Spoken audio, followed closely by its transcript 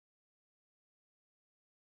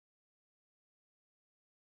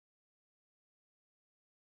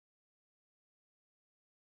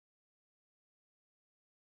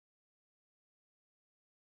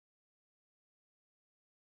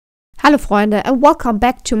Hallo Freunde and welcome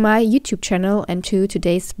back to my YouTube channel and to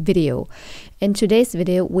today's video. In today's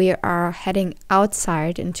video we are heading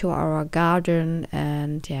outside into our garden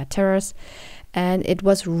and terrace, and it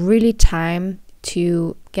was really time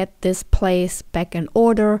to get this place back in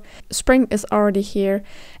order. Spring is already here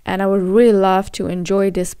and I would really love to enjoy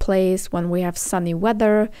this place when we have sunny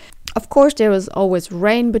weather. Of course there is always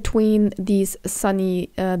rain between these sunny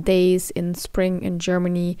days in spring in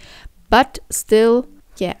Germany, but still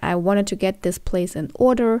I wanted to get this place in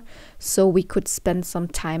order so we could spend some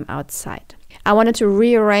time outside. I wanted to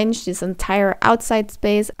rearrange this entire outside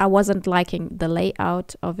space. I wasn't liking the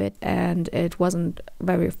layout of it and it wasn't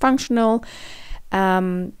very functional.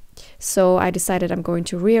 So I decided I'm going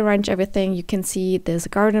to rearrange everything. You can see this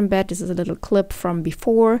garden bed. This is a little clip from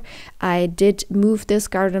before. I did move this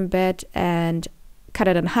garden bed and cut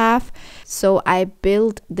it in half. So I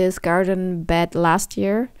built this garden bed last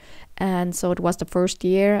year. And so it was the first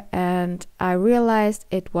year and I realized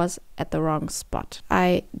it was at the wrong spot.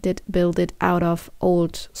 I did build it out of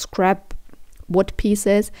old scrap wood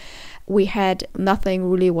pieces. We had nothing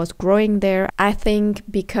really was growing there. I think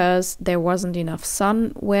because there wasn't enough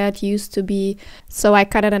sun where it used to be. So I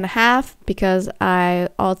cut it in half because I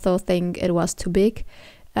also think it was too big.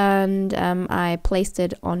 And I placed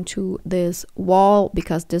it onto this wall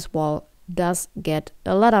because this wall does get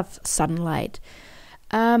a lot of sunlight.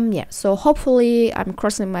 So hopefully, I'm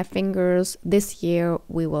crossing my fingers, this year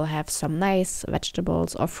we will have some nice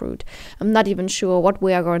vegetables or fruit. I'm not even sure what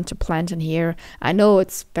we are going to plant in here. I know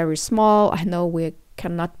it's very small. I know we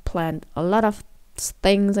cannot plant a lot of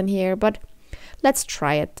things in here, but let's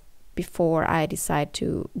try it before I decide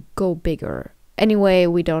to go bigger. Anyway,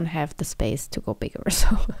 we don't have the space to go bigger,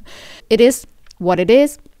 so it is what it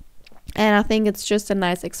is. And I think it's just a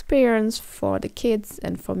nice experience for the kids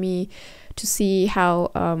and for me to see how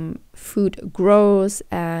food grows,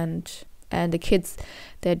 and the kids,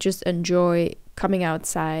 they just enjoy coming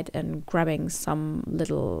outside and grabbing some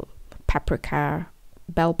little paprika,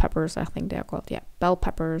 bell peppers, I think they're called, bell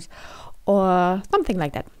peppers or something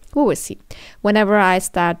like that. We will see. Whenever I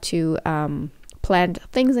start to plant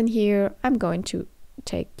things in here, I'm going to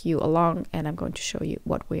take you along and I'm going to show you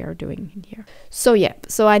what we are doing in here. So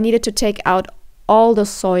I needed to take out all the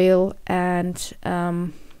soil, and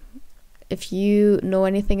if you know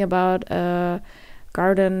anything about a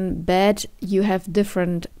garden bed, you have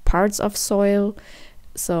different parts of soil.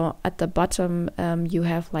 So at the bottom you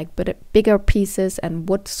have like bigger pieces and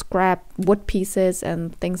wood pieces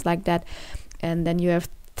and things like that, and then you have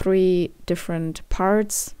 3 different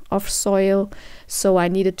parts of soil. So I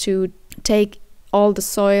needed to take all the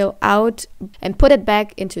soil out and put it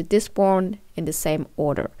back into this one in the same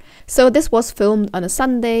order. So this was filmed on a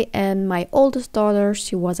Sunday, and my oldest daughter,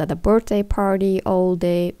 she was at a birthday party all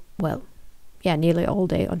day, nearly all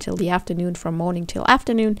day until the afternoon, from morning till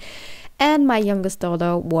afternoon. And my youngest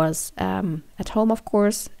daughter was at home, of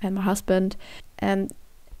course, and my husband. And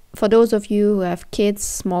for those of you who have kids,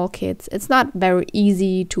 small kids, it's not very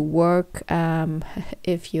easy to work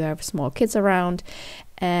if you have small kids around.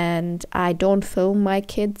 And I don't film my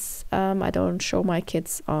kids. I don't show my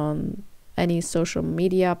kids on any social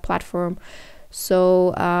media platform.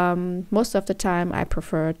 So most of the time I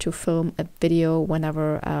prefer to film a video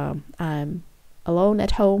whenever I'm alone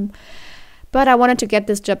at home. But I wanted to get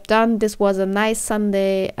this job done. This was a nice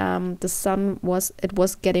Sunday. It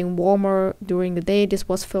was getting warmer during the day. This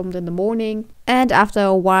was filmed in the morning. And after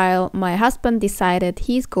a while, my husband decided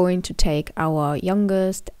he's going to take our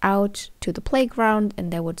youngest out to the playground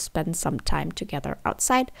and they would spend some time together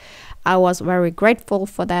outside. I was very grateful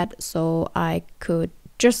for that, so I could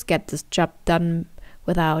just get this job done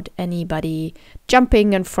without anybody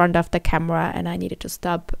jumping in front of the camera, and I needed to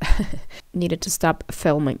stop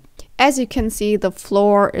filming. As you can see, the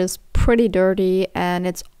floor is pretty dirty and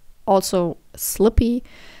it's also slippy.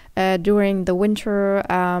 During the winter,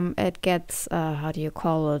 it gets, how do you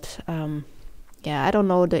call it? I don't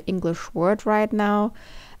know the English word right now,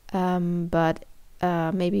 but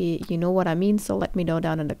maybe you know what I mean, so let me know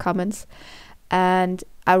down in the comments. And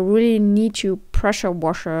I really need to pressure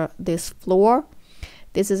washer this floor.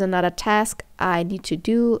 This is another task I need to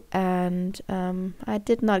do, and I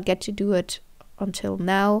did not get to do it until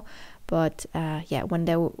now. But when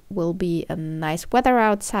there will be a nice weather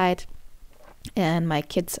outside and my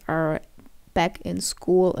kids are back in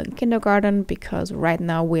school and kindergarten, because right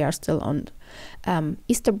now we are still on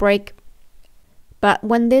Easter break. But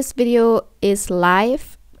when this video is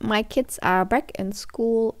live, my kids are back in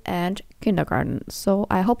school and kindergarten. So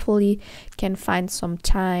I hopefully can find some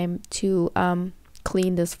time to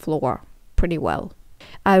clean this floor pretty well.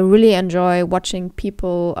 I really enjoy watching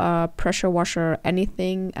people pressure wash or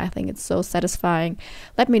anything. I think it's so satisfying.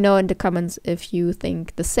 Let me know in the comments if you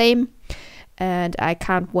think the same. And I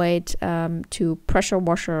can't wait to pressure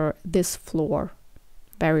washer this floor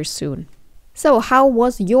very soon. So how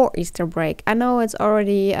was your Easter break? I know it's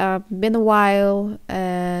already been a while,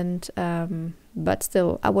 and but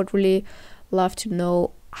still, I would really love to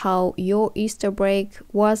know how your Easter break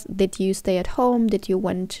was. Did you stay at home? Did you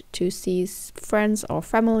went to see friends or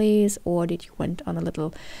families, or did you went on a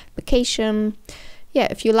little vacation? Yeah,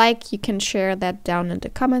 if you like, you can share that down in the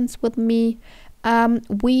comments with me.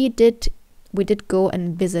 We did go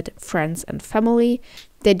and visit friends and family.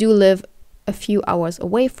 They do live a few hours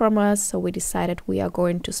away from us, so we decided we are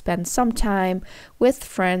going to spend some time with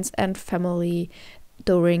friends and family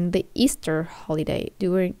during the Easter holiday,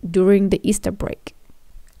 during the Easter break.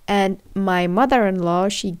 And my mother-in-law,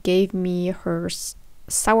 she gave me her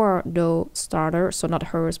sourdough starter. So not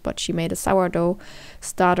hers, but she made a sourdough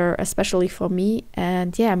starter especially for me.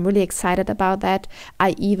 And yeah, I'm really excited about that.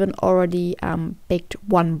 I even already baked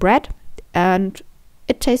one bread, and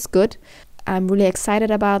it tastes good. I'm really excited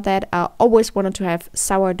about that. I always wanted to have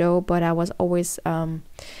sourdough, but I was always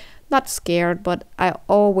not scared, but I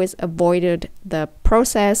always avoided the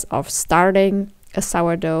process of starting a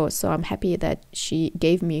sourdough. So I'm happy that she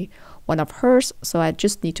gave me one of hers, so I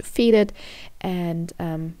just need to feed it. And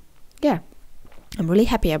yeah, I'm really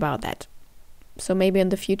happy about that. So maybe in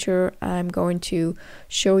the future I'm going to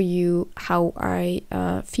show you how I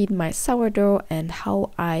feed my sourdough and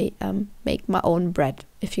how I make my own bread.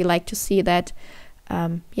 If you like to see that,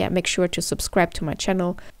 yeah, make sure to subscribe to my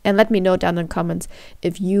channel and let me know down in the comments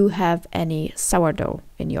if you have any sourdough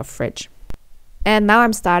in your fridge. And now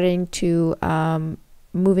I'm starting to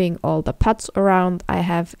moving all the pots around I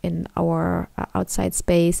have in our outside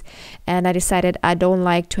space, and I decided I don't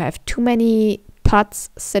like to have too many pots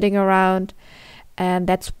sitting around, and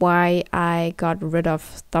that's why I got rid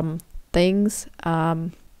of some things.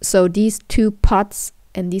 So these two pots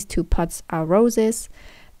are roses.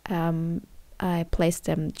 I placed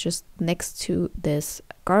them just next to this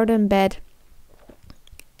garden bed,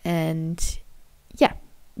 and yeah,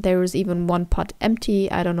 there is even one pot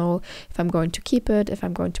empty. I don't know if I'm going to keep it, if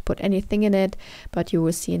I'm going to put anything in it, but you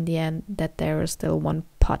will see in the end that there is still one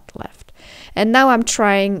pot left. And now I'm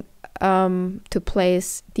trying to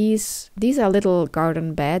place these are little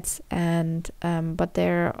garden beds, and but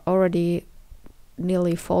they're already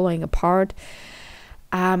nearly falling apart.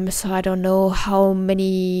 So I don't know how many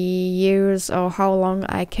years or how long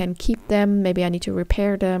I can keep them. Maybe I need to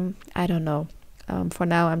repair them. I don't know. For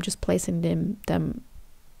now, I'm just placing them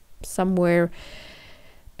somewhere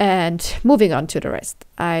and moving on to the rest.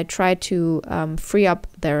 I try to free up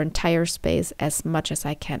their entire space as much as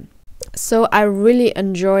I can. So I really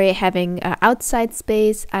enjoy having outside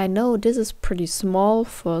space. I know this is pretty small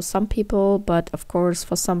for some people, but of course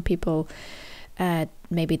for some people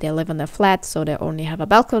maybe they live in a flat, so they only have a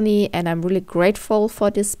balcony, and I'm really grateful for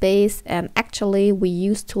this space. And actually we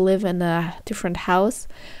used to live in a different house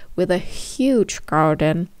with a huge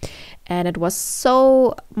garden, and it was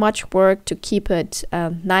so much work to keep it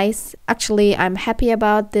nice. Actually, I'm happy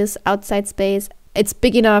about this outside space. It's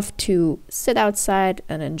big enough to sit outside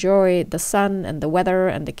and enjoy the sun and the weather,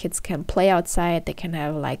 and the kids can play outside. They can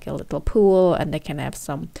have like a little pool, and they can have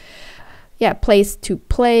some place to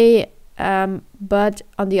play. But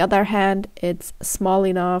on the other hand, it's small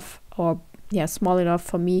enough for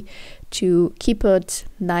me to keep it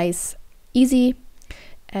nice, easy,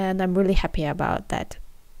 and I'm really happy about that.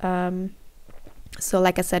 So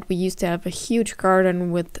like I said, we used to have a huge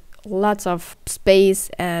garden with lots of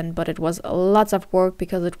space, but it was lots of work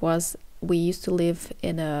because we used to live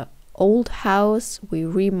in a old house. We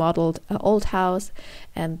remodeled an old house,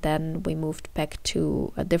 and then we moved back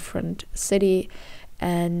to a different city,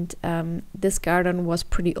 and this garden was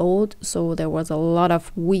pretty old, so there was a lot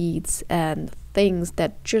of weeds and things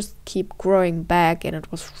that just keep growing back, and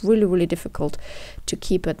it was really, really difficult to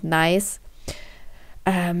keep it nice.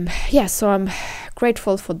 So I'm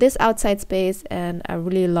grateful for this outside space, and I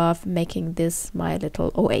really love making this my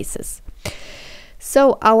little oasis.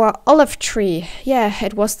 So our olive tree,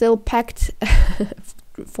 it was still packed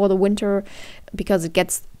for the winter because it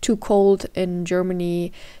gets too cold in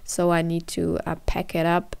Germany, so I need to pack it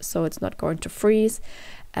up so it's not going to freeze.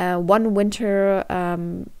 One winter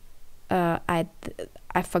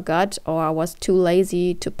I forgot, or I was too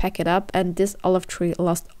lazy to pack it up, and this olive tree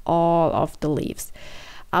lost all of the leaves.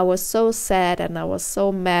 I was so sad, and I was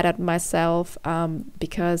so mad at myself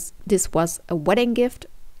because this was a wedding gift,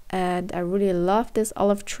 and I really love this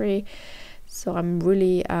olive tree. So I'm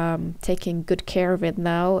really taking good care of it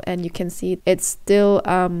now, and you can see it's still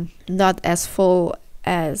not as full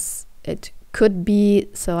as it could be.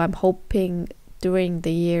 So I'm hoping during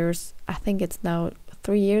the years, I think it's now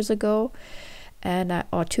 3 years ago and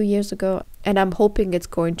or 2 years ago, and I'm hoping it's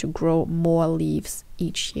going to grow more leaves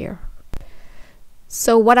each year.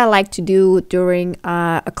 So what I like to do during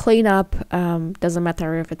a cleanup, doesn't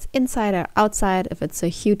matter if it's inside or outside, if it's a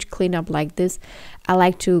huge cleanup like this, I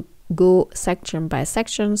like to go section by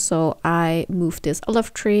section. So I moved this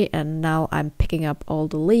olive tree, and now I'm picking up all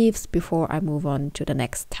the leaves before I move on to the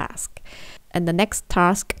next task. And the next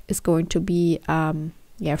task is going to be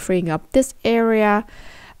freeing up this area.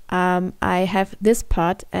 I have this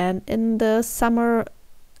pot, and in the summer,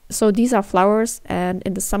 so these are flowers, and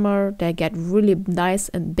in the summer they get really nice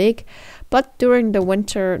and big, but during the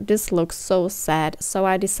winter this looks so sad. So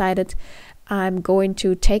I decided I'm going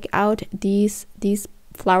to take out these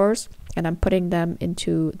flowers, and I'm putting them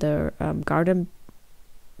into the garden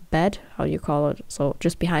bed, how you call it, so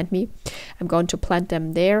just behind me. I'm going to plant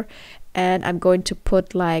them there, and I'm going to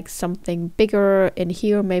put like something bigger in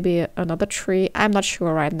here, maybe another tree, I'm not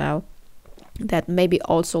sure right now, that maybe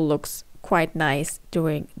also looks quite nice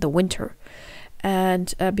during the winter.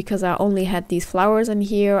 And because I only had these flowers in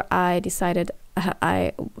here, I decided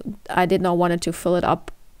I did not want to fill it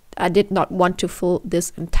up. I did not want to fill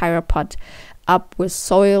this entire pot up with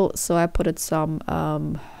soil, so I put it some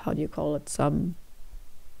how do you call it, some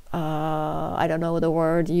I don't know the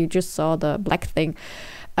word, you just saw the black thing,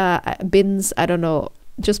 bins, I don't know,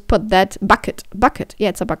 just put that bucket, yeah,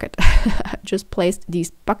 it's a bucket. Just placed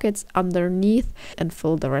these buckets underneath and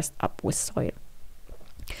fill the rest up with soil.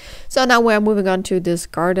 So now we're moving on to this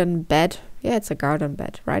garden bed. Yeah, it's a garden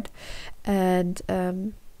bed, right? And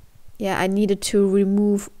yeah, I needed to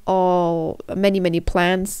remove many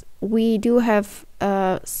plants. We do have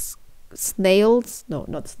snails, no,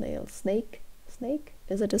 not snails, snake,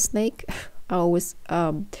 is it a snake? I always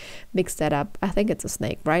mix that up. I think it's a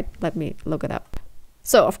snake, right? Let me look it up.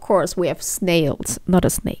 So of course we have snails, not a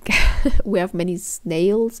snake. We have many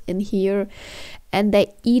snails in here, and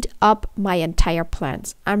they eat up my entire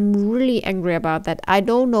plants. I'm really angry about that. I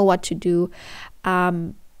don't know what to do.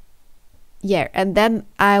 Yeah, and then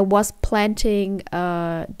I was planting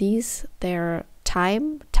these, they're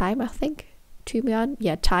thyme, I think, thymian,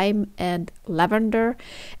 yeah, thyme and lavender,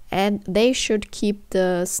 and they should keep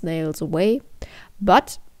the snails away.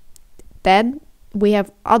 But then we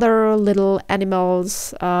have other little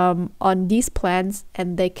animals on these plants,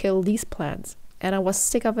 and they kill these plants, and I was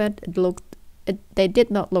sick of it. They did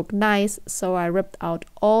not look nice, so I ripped out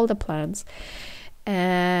all the plants,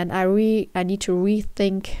 and I need to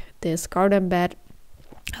rethink this garden bed.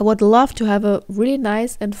 I would love to have a really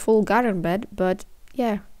nice and full garden bed, but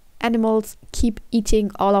yeah, animals keep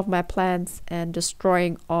eating all of my plants and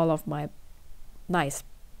destroying all of my nice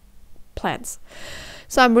plants.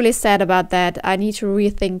 So I'm really sad about that. I need to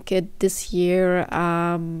rethink it this year.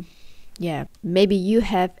 Yeah, maybe you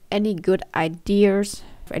have any good ideas,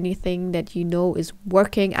 anything that you know is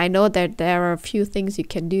working. I know that there are a few things you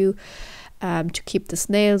can do to keep the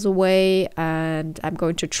snails away, and I'm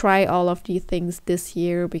going to try all of these things this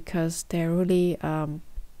year because they're really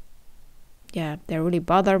they really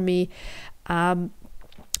bother me.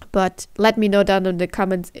 But let me know down in the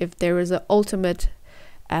comments if there is an ultimate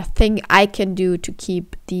thing I can do to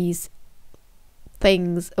keep these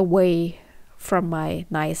things away from my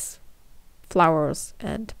nice flowers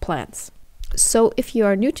and plants. So if you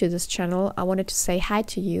are new to this channel, I wanted to say hi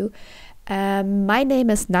to you. My name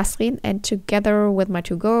is Nasrin, and together with my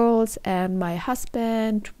 2 girls and my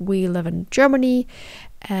husband, we live in Germany,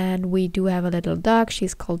 and we do have a little dog.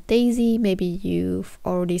 She's called Daisy. Maybe you've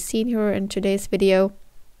already seen her in today's video.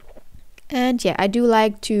 And yeah, I do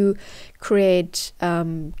like to create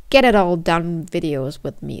get it all done videos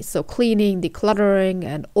with me. So cleaning, decluttering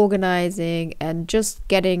and organizing, and just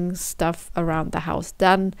getting stuff around the house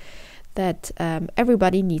done that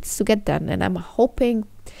everybody needs to get done. And I'm hoping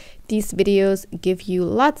these videos give you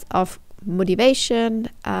lots of motivation.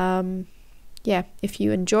 Yeah, if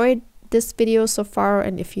you enjoyed this video so far,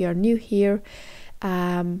 and if you are new here,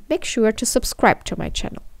 make sure to subscribe to my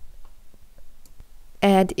channel.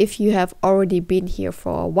 And if you have already been here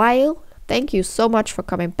for a while, thank you so much for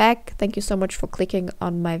coming back. Thank you so much for clicking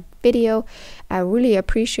on my video. I really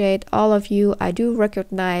appreciate all of you. I do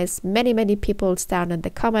recognize many people down in the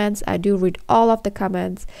comments. I do read all of the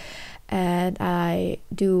comments, and I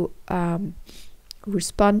do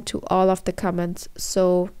respond to all of the comments.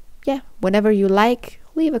 So yeah, whenever you like,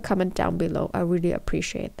 leave a comment down below. I really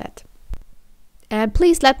appreciate that. And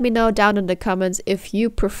please let me know down in the comments if you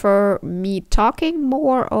prefer me talking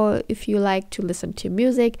more or if you like to listen to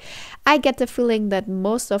music. I get the feeling that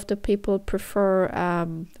most of the people prefer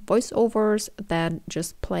voiceovers than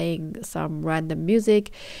just playing some random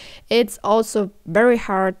music. It's also very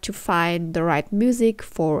hard to find the right music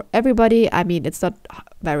for everybody. I mean, it's not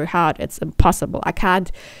very hard, it's impossible. I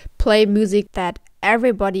can't play music that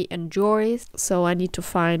everybody enjoys, so I need to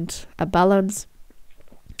find a balance.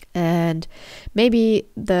 And maybe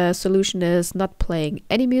the solution is not playing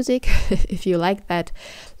any music. If you like that,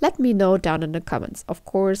 let me know down in the comments. Of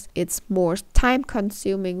course, it's more time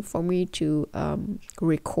consuming for me to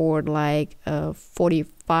record like a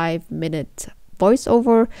 45-minute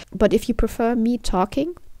voiceover. But if you prefer me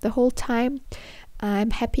talking the whole time,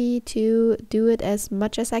 I'm happy to do it as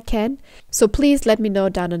much as I can. So please let me know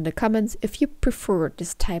down in the comments if you prefer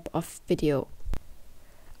this type of video.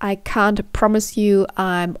 I can't promise you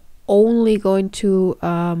I'm only going to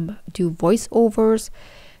do voiceovers,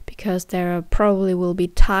 because there probably will be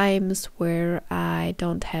times where I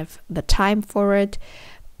don't have the time for it,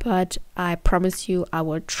 but I promise you I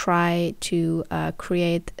will try to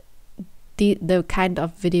create the kind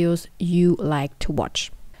of videos you like to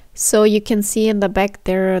watch. So you can see in the back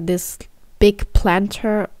there this big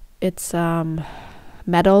planter. It's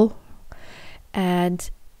metal, and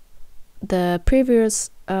the previous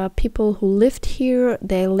people who lived here,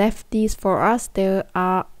 they left these for us. They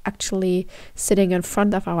are actually sitting in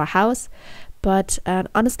front of our house, but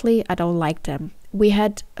honestly I don't like them. We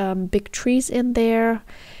had big trees in there,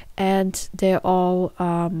 and they all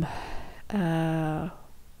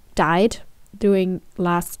died during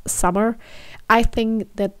last summer. I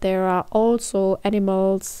think that there are also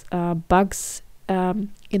animals, bugs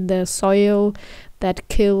in the soil that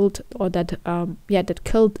killed, or that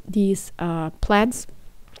killed these plants,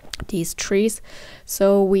 these trees.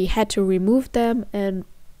 So we had to remove them, and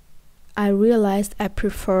I realized I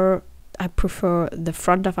prefer the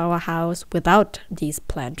front of our house without these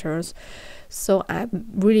planters. So I'm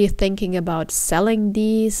really thinking about selling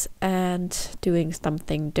these and doing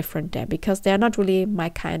something different there, because they're not really my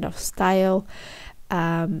kind of style.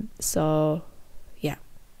 So yeah,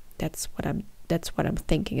 that's what I'm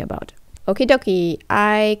thinking about. Okie dokie,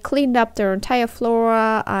 I cleaned up the entire floor,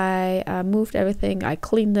 I moved everything, I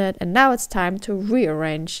cleaned it, and now it's time to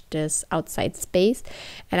rearrange this outside space.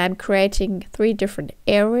 And I'm creating 3 different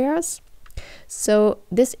areas. So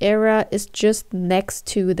this area is just next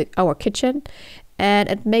to our kitchen, and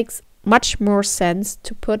it makes much more sense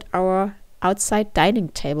to put our outside dining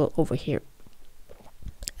table over here.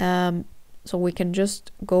 So we can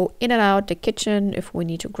just go in and out the kitchen if we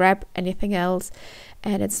need to grab anything else,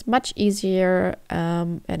 and it's much easier,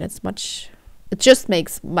 and it just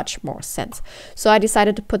makes much more sense. So I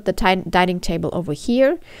decided to put the dining table over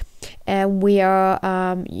here, and we are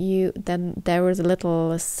then there is a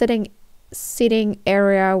little sitting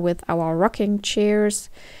area with our rocking chairs,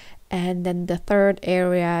 and then the third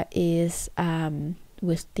area is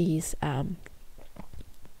with these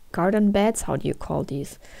garden beds. How do you call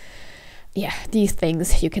these? Yeah, these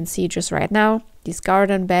things you can see just right now, these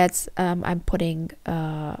garden beds, I'm putting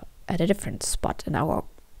at a different spot in our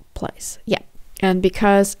place. Yeah, and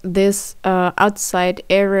because this outside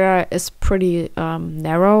area is pretty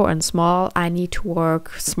narrow and small, I need to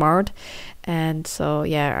work smart. And so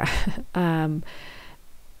yeah,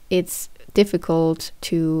 it's difficult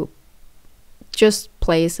to just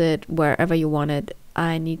place it wherever you want it.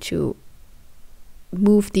 I need to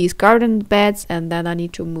move these garden beds, and then I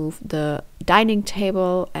need to move the dining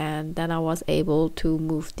table, and then I was able to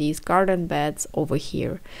move these garden beds over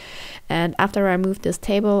here. And after I move this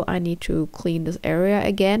table, I need to clean this area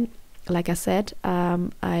again. Like I said,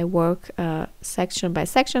 I work section by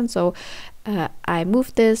section, so I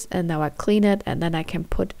move this, and now I clean it, and then I can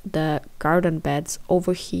put the garden beds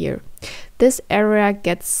over here. This area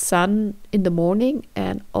gets sun in the morning,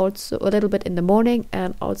 and also a little bit in the morning,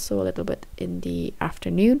 and also a little bit in the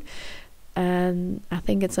afternoon, and I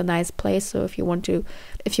think it's a nice place. So if you want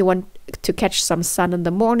to catch some sun in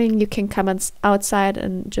the morning, you can come outside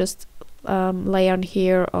and just lay on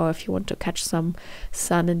here, or if you want to catch some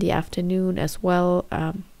sun in the afternoon as well.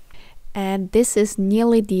 And this is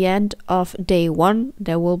nearly the end of day 1.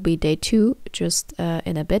 There will be day 2 just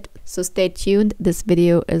in a bit, so stay tuned. This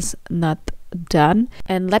video is not done,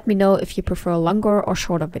 and let me know if you prefer longer or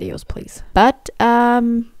shorter videos, please. But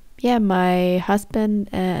yeah, my husband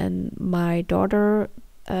and my daughter,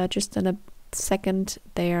 just in a second,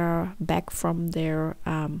 they're back from their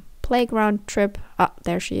playground trip.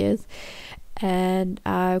 There she is. And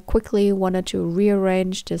I quickly wanted to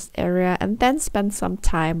rearrange this area and then spend some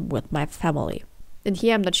time with my family. And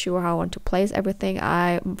here I'm not sure how I want to place everything.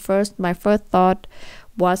 My first thought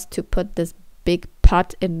was to put this big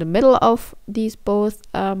pot in the middle of these both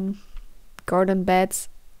garden beds,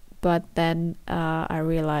 but then I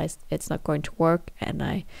realized it's not going to work, and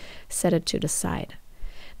I set it to the side.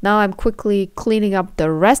 Now I'm quickly cleaning up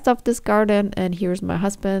the rest of this garden, and here's my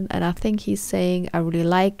husband, and I think he's saying I really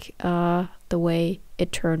like the way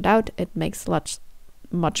it turned out. It makes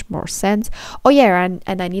much more sense. Oh yeah,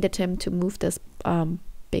 and I needed him to move this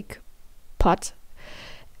big pot,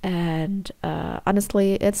 and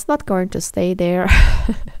honestly it's not going to stay there.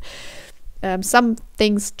 Some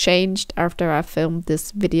things changed after I filmed this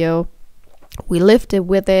video. We lived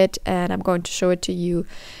with it, and I'm going to show it to you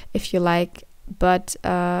if you like, but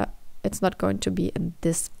it's not going to be in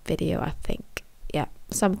this video, I think. Yeah,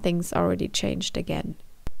 some things already changed again.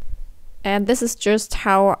 And this is just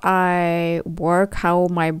how I work, how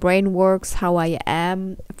my brain works, how I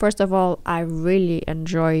am. First of all, I really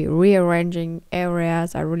enjoy rearranging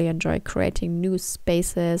areas. I really enjoy creating new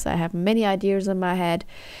spaces. I have many ideas in my head.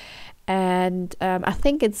 And I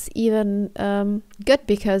think it's even good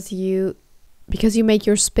because you make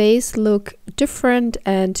your space look different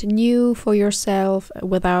and new for yourself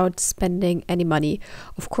without spending any money.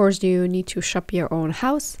 Of course, you need to shop your own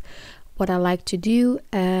house, what I like to do,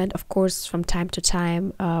 and of course from time to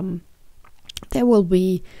time there will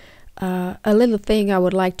be a little thing I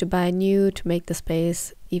would like to buy new to make the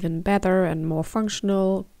space even better and more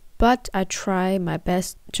functional, but I try my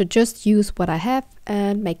best to just use what I have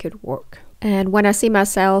and make it work. And when I see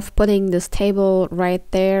myself putting this table right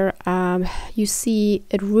there, you see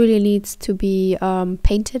it really needs to be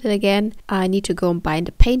painted again. I need to go and buy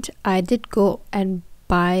the paint. I did go and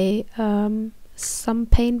buy some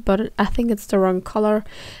paint, but I think it's the wrong color,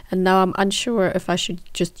 and now I'm unsure if I should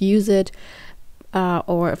just use it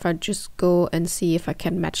or if I just go and see if I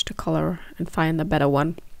can match the color and find a better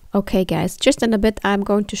one. Okay guys, just in a bit I'm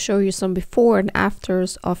going to show you some before and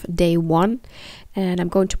afters of day 1, and I'm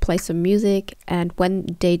going to play some music, and when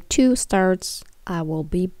day 2 starts I will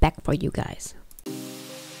be back for you guys.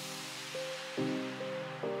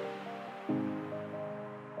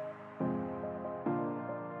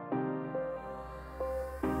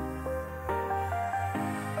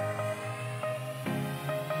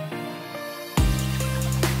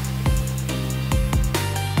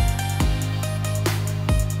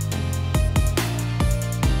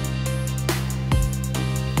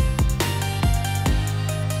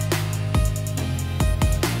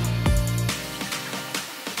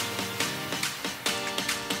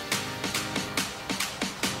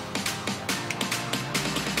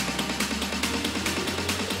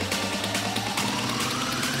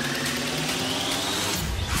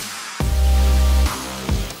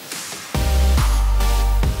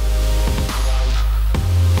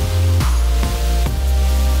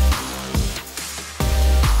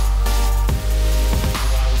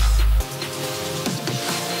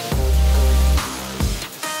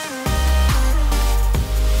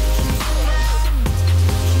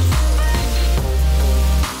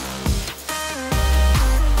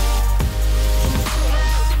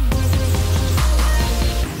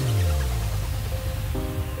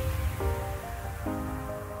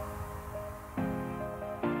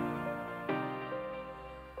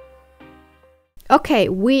 Okay,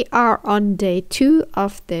 we are on day 2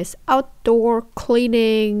 of this outdoor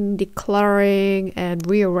cleaning, decluttering and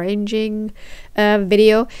rearranging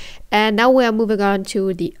video, and now we are moving on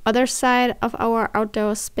to the other side of our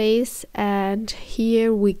outdoor space, and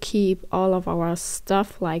here we keep all of our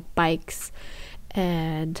stuff like bikes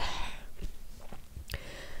and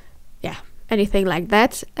yeah, anything like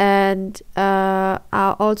that. And I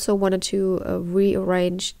also wanted to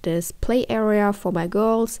rearrange this play area for my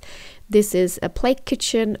girls. This is a play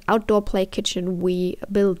kitchen, outdoor play kitchen we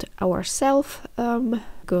built ourselves.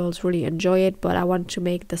 Girls really enjoy it, but I want to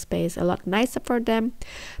make the space a lot nicer for them.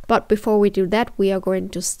 But before we do that, we are going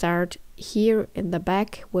to start here in the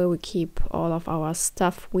back where we keep all of our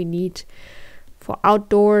stuff we need for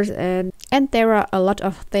outdoors, and there are a lot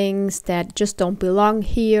of things that just don't belong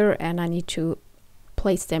here and I need to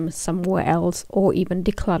place them somewhere else or even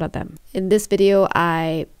declutter them. In this video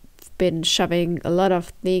I've been shoving a lot of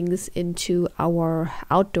things into our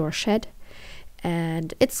outdoor shed,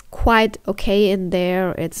 and it's quite okay in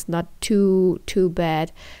there. It's not too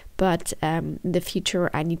bad, but in the future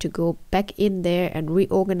I need to go back in there and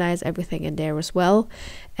reorganize everything in there as well,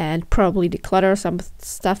 and probably declutter some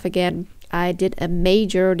stuff again. I did a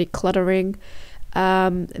major decluttering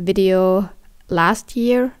video last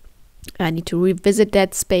year. I need to revisit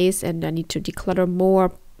that space and I need to declutter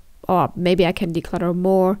more, or maybe I can declutter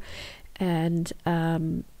more, and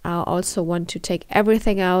I also want to take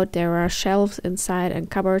everything out. There are shelves inside and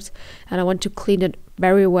cupboards, and I want to clean it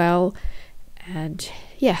very well and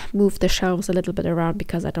move the shelves a little bit around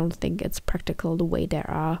because I don't think it's practical the way they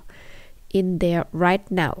are in there right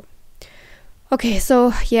now. Okay,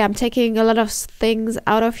 so I'm taking a lot of things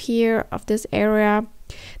out of here, of this area.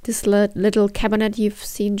 This little cabinet you've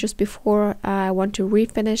seen just before, I want to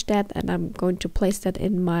refinish that, and I'm going to place that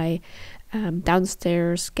in my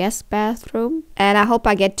downstairs guest bathroom. And I hope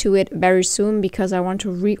I get to it very soon because I want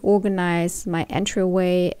to reorganize my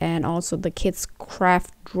entryway and also the kids'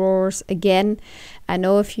 craft drawers again. I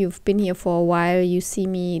know if you've been here for a while, you see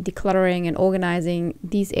me decluttering and organizing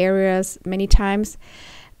these areas many times.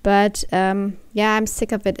 But I'm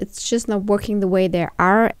sick of it. It's just not working the way they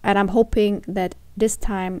are. And I'm hoping that this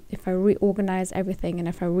time, if I reorganize everything and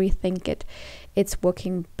if I rethink it, it's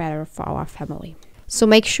working better for our family. So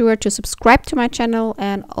make sure to subscribe to my channel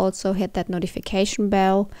and also hit that notification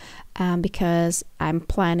bell because I'm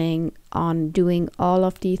planning on doing all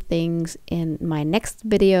of these things in my next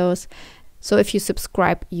videos. So if you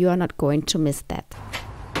subscribe, you are not going to miss that.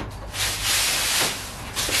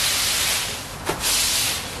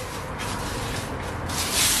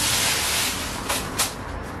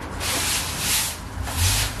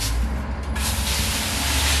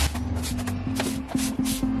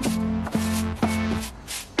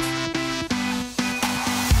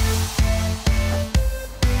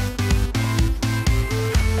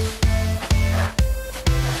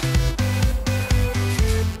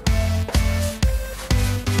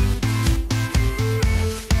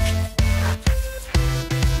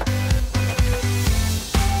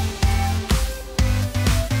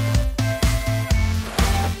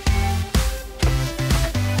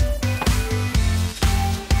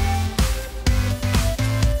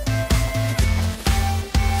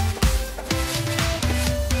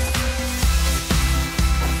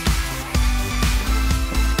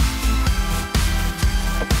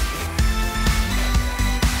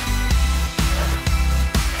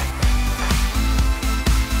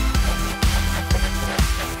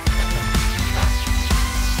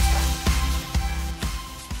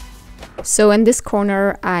 So in this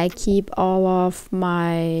corner, I keep all of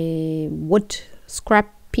my wood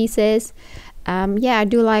scrap pieces. I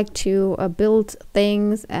do like to build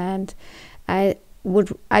things, and I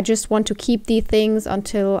just want to keep these things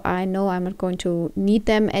until I know I'm not going to need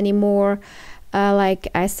them anymore. Like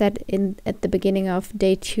I said at the beginning of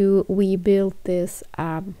day 2, we built this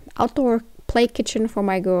outdoor play kitchen for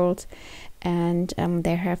my girls, and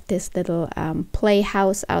they have this little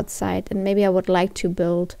playhouse outside, and maybe I would like to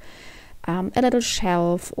build a little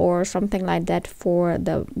shelf or something like that for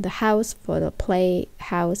the house, for the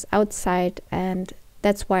playhouse outside. And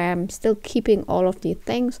that's why I'm still keeping all of these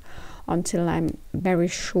things until I'm very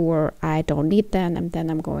sure I don't need them, and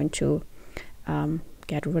then I'm going to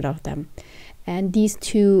get rid of them. And these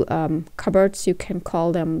two cupboards, you can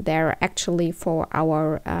call them, they're actually for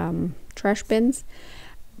our trash bins,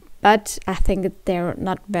 but I think they're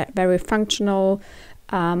not very functional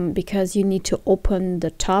because you need to open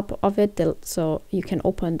the top of it, so you can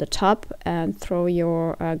open the top and throw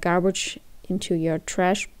your garbage into your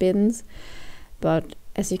trash bins. But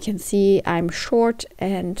as you can see, I'm short,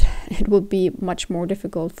 and it would be much more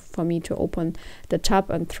difficult for me to open the top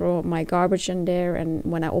and throw my garbage in there. And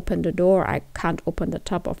when I open the door, I can't open the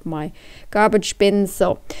top of my garbage bin.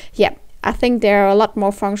 So I think they're a lot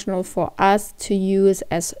more functional for us to use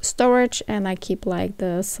as storage, and I keep like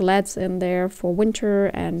the sleds in there for winter,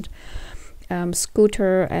 and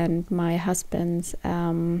Scooter and my husband's,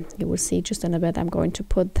 you will see just in a bit, I'm going to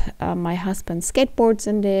put my husband's skateboards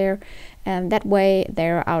in there, and that way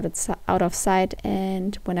they're out of sight,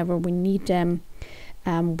 and whenever we need them,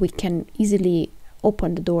 we can easily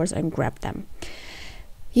open the doors and grab them.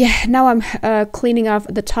 Now I'm cleaning off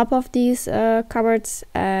the top of these cupboards,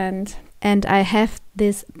 and I have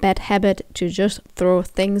this bad habit to just throw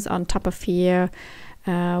things on top of here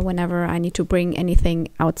whenever I need to bring anything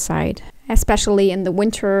outside, especially in the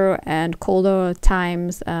winter and colder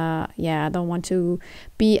times. I don't want to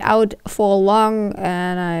be out for long,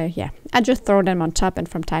 and I just throw them on top, and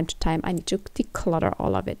from time to time I need to declutter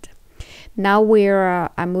all of it. Now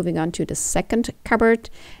I'm moving on to the second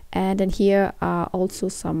cupboard, and in here are also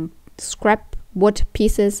some scrap wood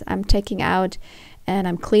pieces I'm taking out, and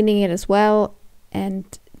I'm cleaning it as well. And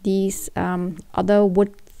these other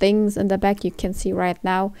wood things in the back, you can see right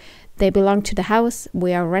now, they belong to the house.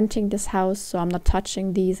 We are renting this house, so I'm not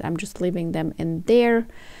touching these. I'm just leaving them in there,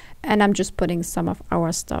 and I'm just putting some of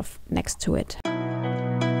our stuff next to it.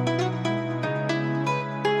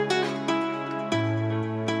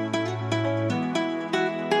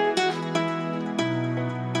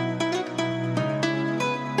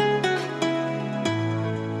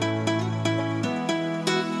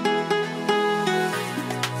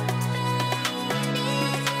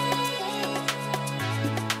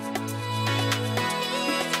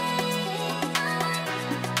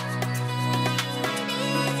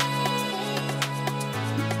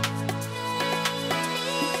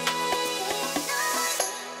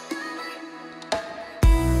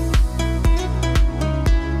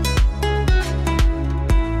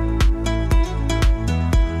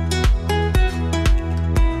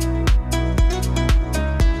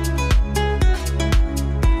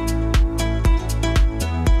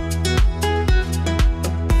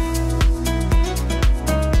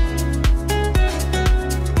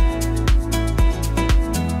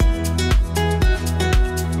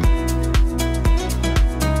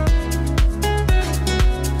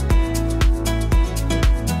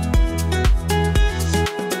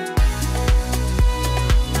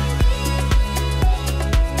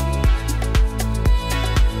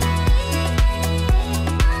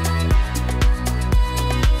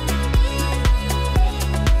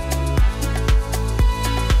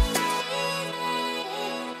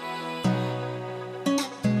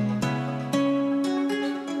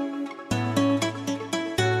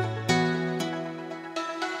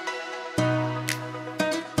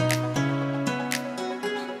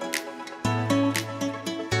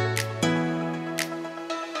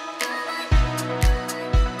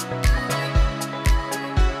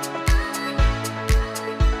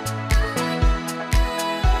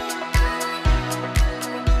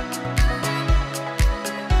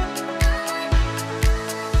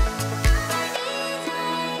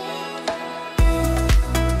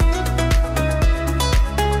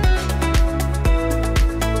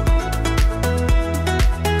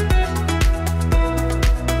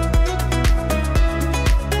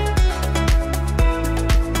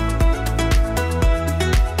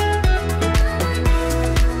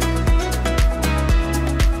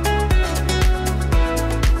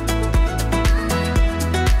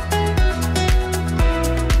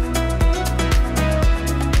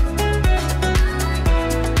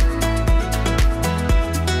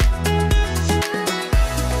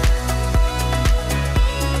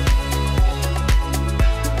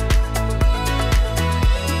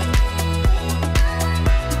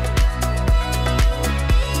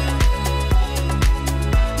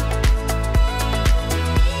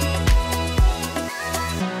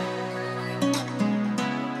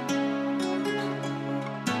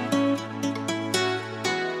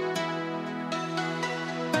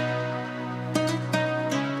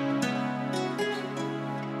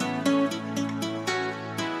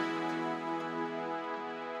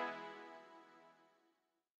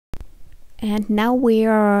 And now we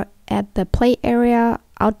are at the play area,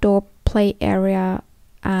 outdoor play area,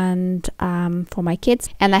 and for my kids.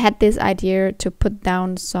 And I had this idea to put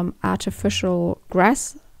down some artificial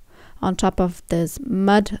grass on top of this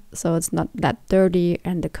mud, so it's not that dirty,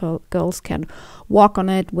 and the girls can walk on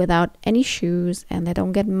it without any shoes, and they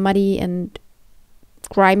don't get muddy and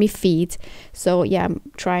grimy feet. So yeah, I'm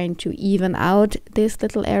trying to even out this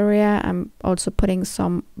little area. I'm also putting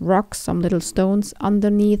some rocks, some little stones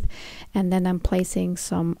underneath, and then I'm placing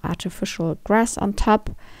some artificial grass on top.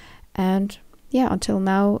 And yeah, until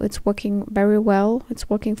now it's working very well. It's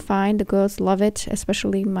working fine. The girls love it,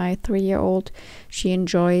 especially my 3-year-old. She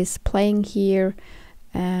enjoys playing here,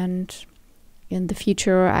 and in the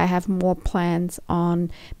future I have more plans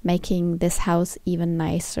on making this house even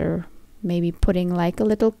nicer. Maybe putting like a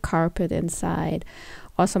little carpet inside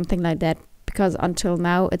or something like that, because until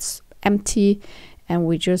now it's empty, and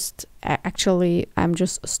we just actually I'm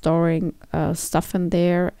just storing stuff in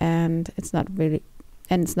there, and it's not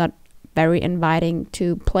very inviting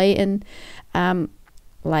to play in.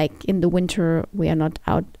 Like in the winter we are not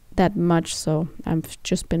out that much, so I've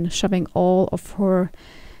just been shoving all of her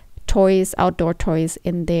toys, outdoor toys,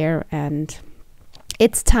 in there, and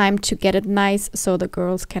it's time to get it nice so the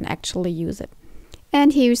girls can actually use it.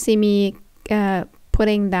 And here you see me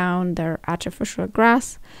putting down the artificial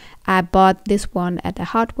grass. I bought this one at a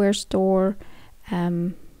hardware store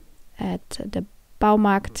at the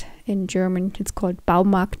Baumarkt in German. It's called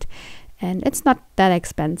Baumarkt, and it's not that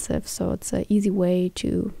expensive, so it's an easy way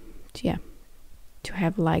to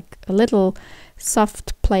have like a little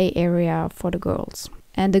soft play area for the girls.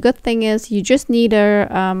 And the good thing is you just need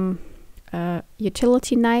a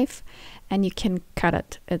utility knife and you can cut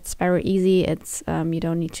it. It's very easy. It's you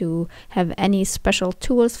don't need to have any special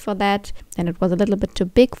tools for that, and it was a little bit too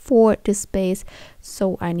big for this space,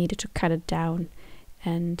 so I needed to cut it down.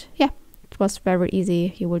 And yeah, it was very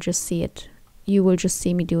easy. You will just see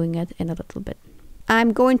me doing it in a little bit.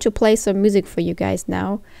 I'm going to play some music for you guys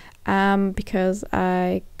now, because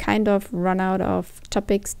I kind of run out of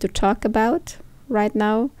topics to talk about right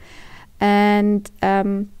now. And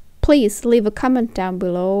please leave a comment down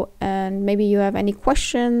below, and maybe you have any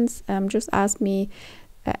questions. Just ask me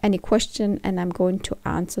any question, and I'm going to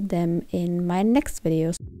answer them in my next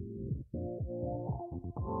videos.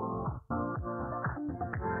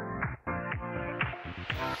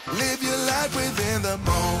 Live your life within the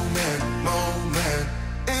moment,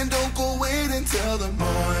 and don't go wait until the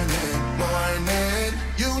morning.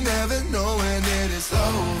 You never know when it is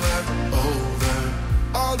over.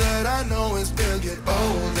 All that I know is we'll get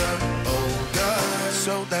older.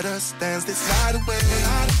 So let us dance this night away.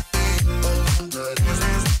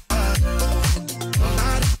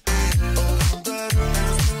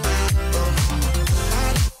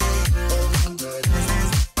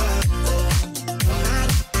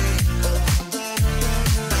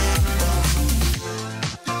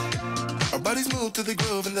 Our bodies move to the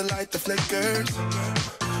groove and the light that flickers.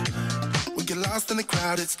 We get lost in the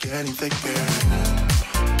crowd, it's getting thicker.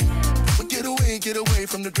 We get away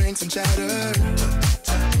from the drinks and chatter.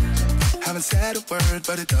 Haven't said a word,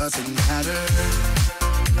 but it doesn't matter.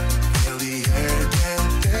 Feel the air get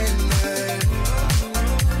thinner.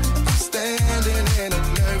 Standing in a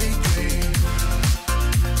blurry dream.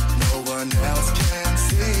 No one else can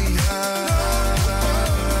see us.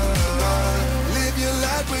 Live your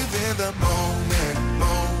life within the moment,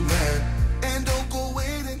 and don't go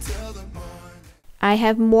wait until the morning. I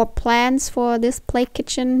have more plans for this play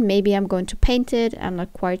kitchen. Maybe I'm going to paint it, I'm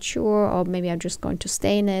not quite sure, or maybe I'm just going to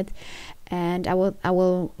stain it. And I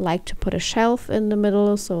will like to put a shelf in the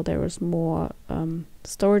middle, so there is more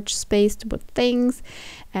storage space to put things.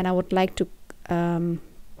 And I would like to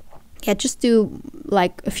just do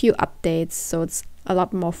like a few updates, so it's a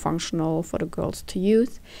lot more functional for the girls to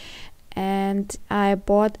use. And I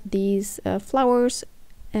bought these flowers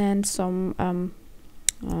and some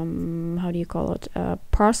how do you call it,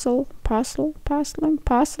 parcel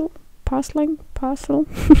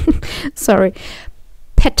sorry,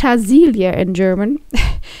 petersilie in German.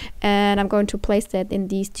 And I'm going to place that in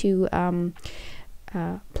these two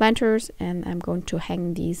planters, and I'm going to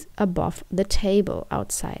hang these above the table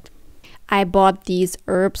outside. I bought these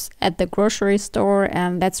herbs at the grocery store,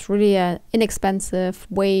 and that's really an inexpensive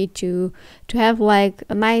way to have like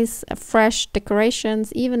a nice fresh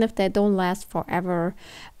decorations, even if they don't last forever.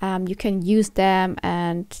 You can use them,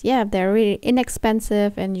 and yeah, they're really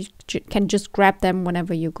inexpensive, and you can just grab them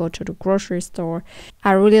whenever you go to the grocery store.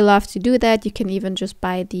 I really love to do that. You can even just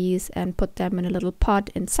buy these and put them in a little pot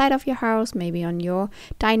inside of your house, maybe on your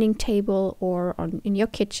dining table or in your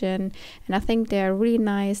kitchen. And I think they're really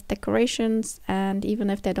nice decoration decorations, and even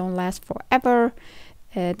if they don't last forever,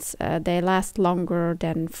 they last longer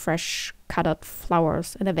than fresh cut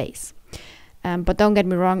flowers in a vase. But don't get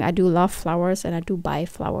me wrong, I do love flowers and I do buy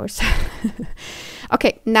flowers.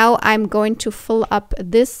 Okay, now I'm going to fill up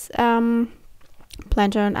this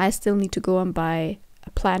planter, and I still need to go and buy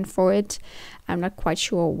a plant for it. I'm not quite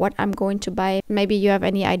sure what I'm going to buy. Maybe you have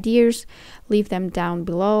any ideas, leave them down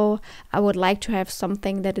below. I would like to have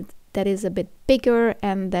something that is a bit bigger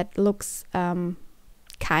and that looks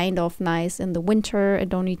kind of nice in the winter. It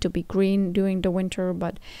don't need to be green during the winter,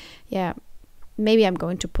 but yeah, maybe I'm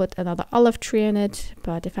going to put another olive tree in it.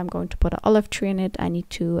 But if I'm going to put an olive tree in it, I need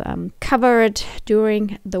to cover it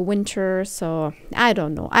during the winter. So I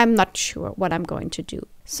don't know. I'm not sure what I'm going to do.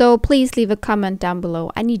 So please leave a comment down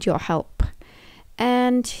below. I need your help.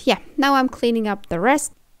 And yeah, now I'm cleaning up the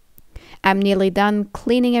rest. I'm nearly done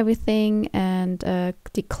cleaning everything and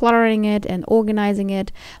decluttering it and organizing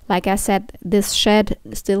it. Like I said, this shed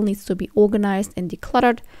still needs to be organized and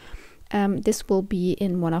decluttered. This will be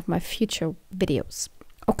in one of my future videos.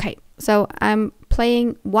 Okay, so I'm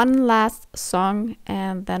playing one last song,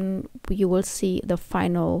 and then you will see the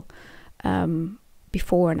final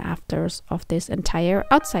before and afters of this entire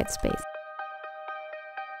outside space.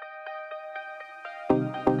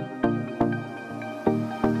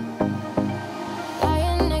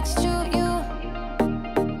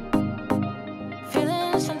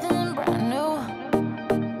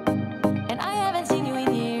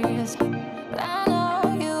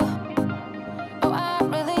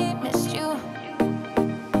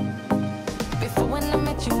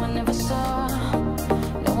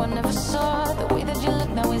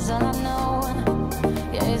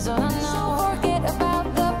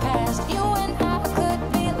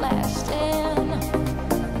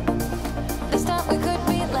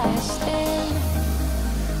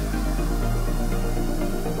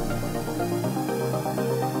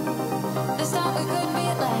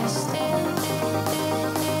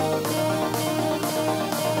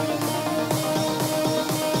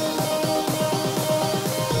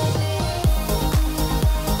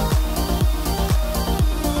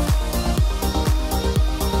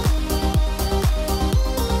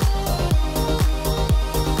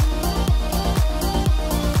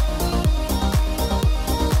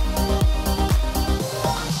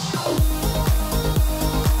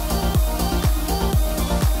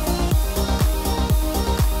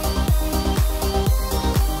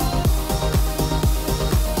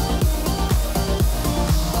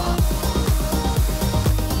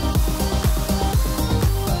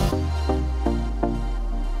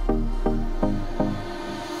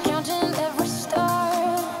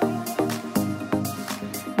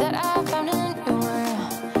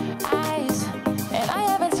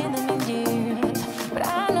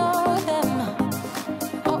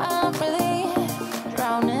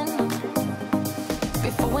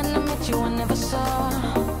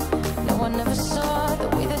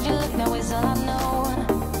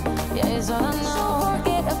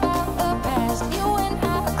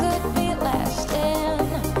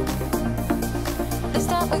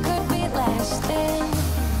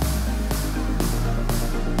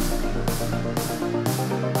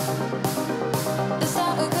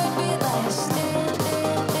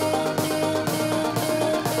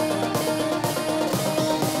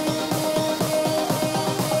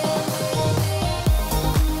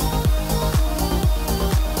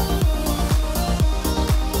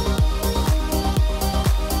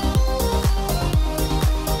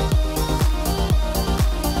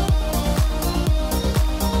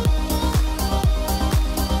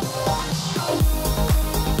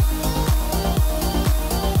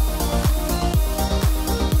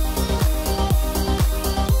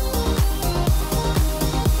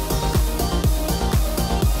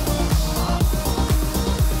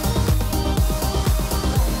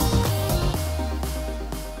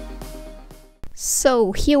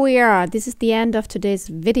 So here we are. This is the end of today's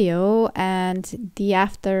video, and the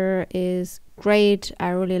after is great. I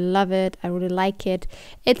really love it. I really like it.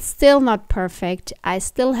 It's still not perfect. I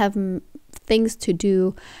still have things to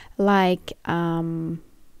do, like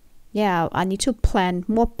yeah, I need to plant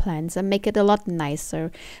more plants and make it a lot nicer.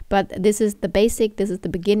 But this is the basic, this is the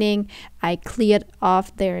beginning. I cleared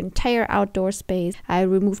off their entire outdoor space. I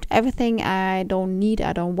removed everything I don't need,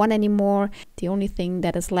 I don't want anymore. The only thing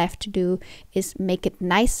that is left to do is make it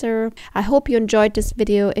nicer. I hope you enjoyed this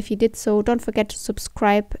video. If you did so, don't forget to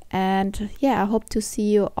subscribe. And yeah, I hope to see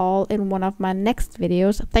you all in one of my next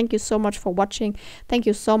videos. Thank you so much for watching. Thank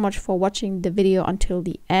you so much for watching the video until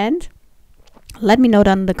the end. Let me know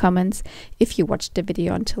down in the comments if you watched the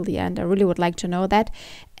video until the end. I really would like to know that.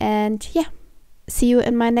 And yeah, see you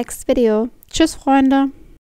in my next video. Tschüss, Freunde!